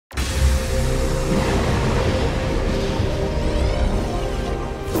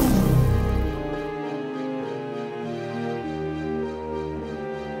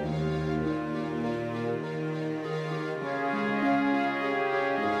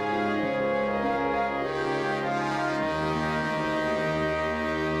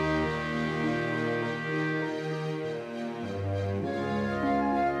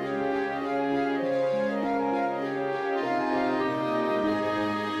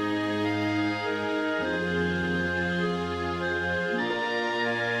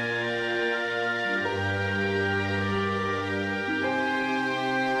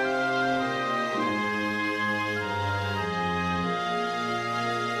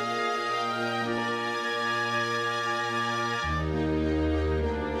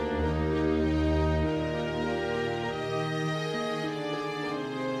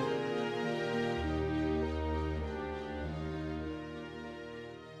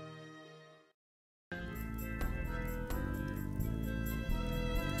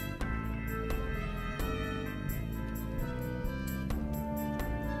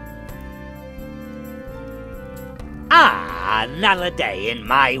Another day in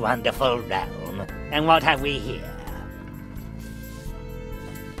my wonderful realm. And what have we here?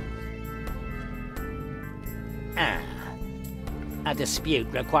 A dispute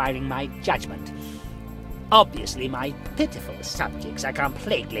requiring my judgment. Obviously, my pitiful subjects are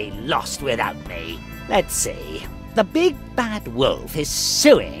completely lost without me. Let's see. The big bad wolf is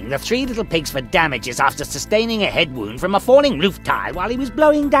suing the three little pigs for damages after sustaining a head wound from a falling roof tile while he was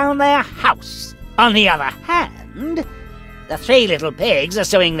blowing down their house. On the other hand, the three little pigs are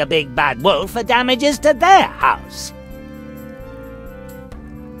suing the big bad wolf for damages to their house.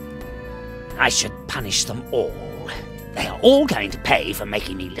 I should punish them all. They are all going to pay for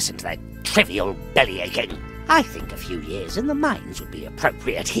making me listen to their trivial bellyaching. I think a few years in the mines would be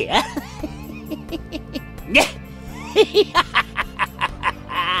appropriate here.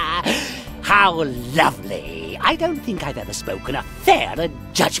 How lovely! I don't think I've ever spoken a fairer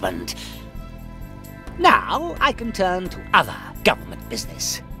judgment. Now I can turn to other government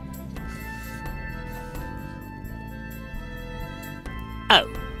business. Oh,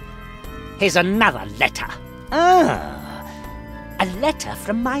 here's another letter. A letter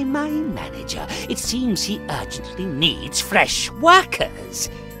from my mine manager. It seems he urgently needs fresh workers.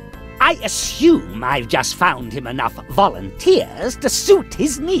 I assume I've just found him enough volunteers to suit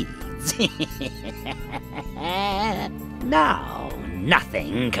his needs. Now,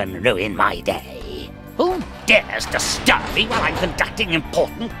 nothing can ruin my day. Who dares disturb me while I'm conducting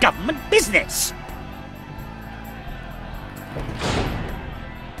important government business?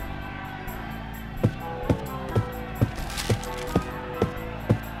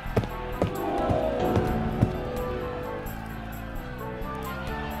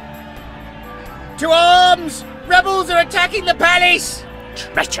 To arms! Rebels are attacking the palace!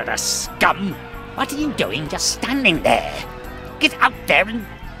 Treacherous scum! What are you doing just standing there? Get out there and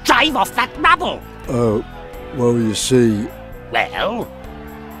drive off that rabble! Well, you see... Well,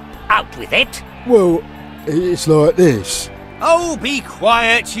 out with it! Well, it's like this. Oh, be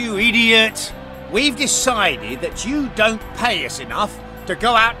quiet, you idiot! We've decided that you don't pay us enough to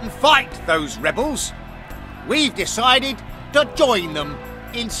go out and fight those rebels. We've decided to join them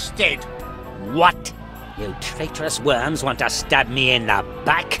instead. What? You traitorous worms want to stab me in the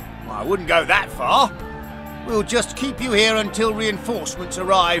back? I wouldn't go that far. We'll just keep you here until reinforcements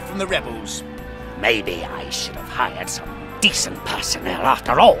arrive from the rebels. Maybe I should have hired some decent personnel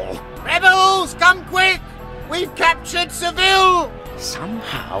after all. Rebels, come quick! We've captured Ceville!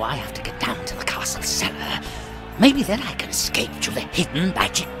 Somehow I have to get down to the castle cellar. Maybe then I can escape through the hidden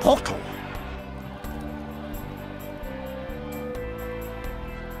magic portal.